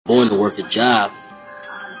born to work a job.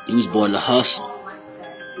 You was born to hustle.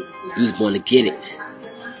 You was born to get it.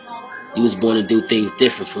 You was born to do things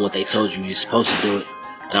different from what they told you you're supposed to do it.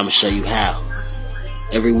 And I'm going to show you how.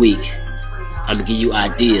 Every week, I'm going to give you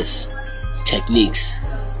ideas, techniques,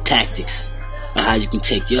 tactics on how you can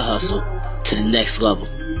take your hustle to the next level.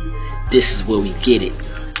 This is where we get it.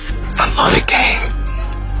 I love the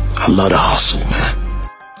game. I love the hustle, man.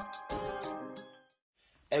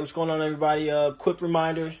 Hey, what's going on, everybody? Quick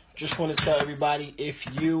reminder, just want to tell everybody,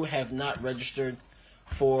 if you have not registered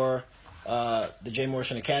for the Jay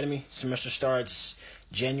Morrison Academy, semester starts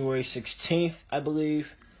January 16th, I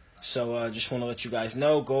believe. So just want to let you guys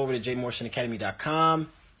know, go over to jaymorrisonacademy.com,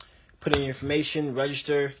 put in your information,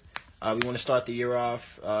 register. We want to start the year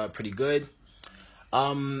off pretty good.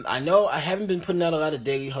 I know I haven't been putting out a lot of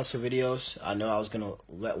daily hustle videos. I know I was going to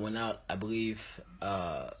let one out, I believe.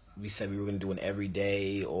 We said we were going to do an every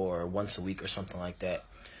day or once a week or something like that.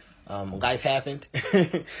 Life happened.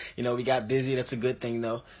 We got busy. That's a good thing,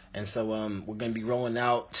 though. And so we're going to be rolling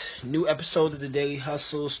out new episodes of the Daily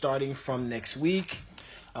Hustle starting from next week.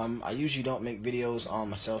 I usually don't make videos on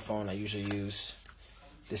my cell phone. I usually use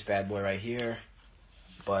this bad boy right here.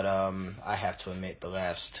 But I have to admit, the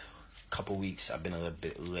last couple weeks I've been a little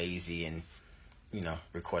bit lazy and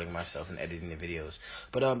recording myself and editing the videos.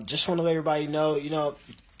 But just want to let everybody know,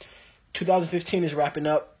 2015 is wrapping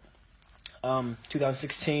up.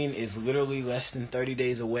 2016 is literally less than 30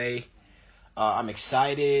 days away. I'm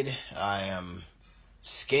excited. I am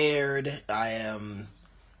scared. I am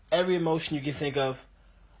every emotion you can think of.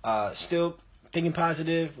 Still thinking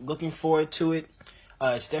positive, looking forward to it.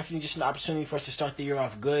 It's definitely just an opportunity for us to start the year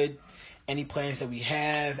off good. Any plans that we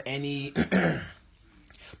have, any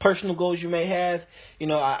personal goals you may have,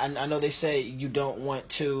 I know they say you don't want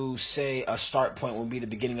to say a start point will be the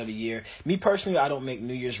beginning of the year. Me personally, I don't make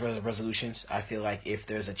New Year's resolutions. I feel like if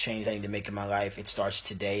there's a change I need to make in my life, it starts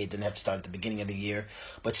today. It doesn't have to start at the beginning of the year.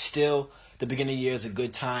 But still, the beginning of the year is a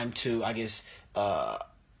good time to, I guess,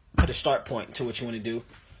 put a start point to what you want to do.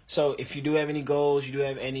 So if you do have any goals, you do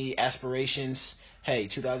have any aspirations, hey,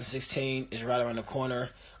 2016 is right around the corner.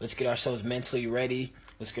 Let's get ourselves mentally ready.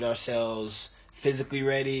 Let's get ourselves physically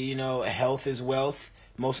ready. Health is wealth.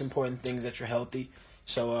 Most important thing is that you're healthy.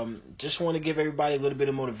 So just want to give everybody a little bit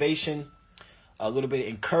of motivation, a little bit of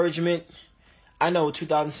encouragement. I know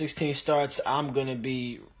 2016 starts, I'm going to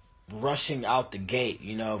be rushing out the gate.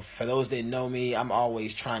 For those that know me, I'm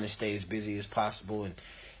always trying to stay as busy as possible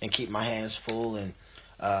and keep my hands full. And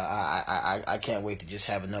I can't wait to just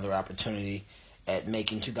have another opportunity at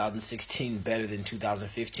making 2016 better than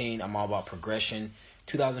 2015. I'm all about progression.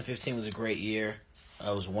 2015 was a great year.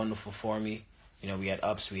 It was wonderful for me. We had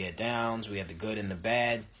ups, we had downs, we had the good and the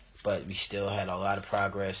bad, but we still had a lot of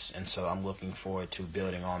progress, and so I'm looking forward to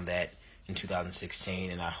building on that in 2016,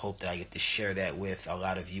 and I hope that I get to share that with a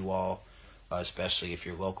lot of you all, especially if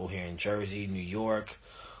you're local here in Jersey, New York,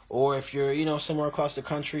 or if you're, somewhere across the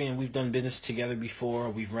country and we've done business together before,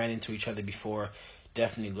 we've ran into each other before.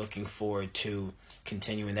 Definitely looking forward to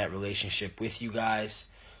continuing that relationship with you guys,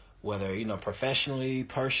 whether, professionally,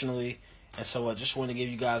 personally. And so I just want to give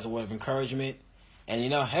you guys a word of encouragement.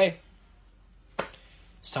 And, hey,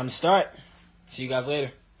 it's time to start. See you guys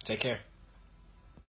later. Take care.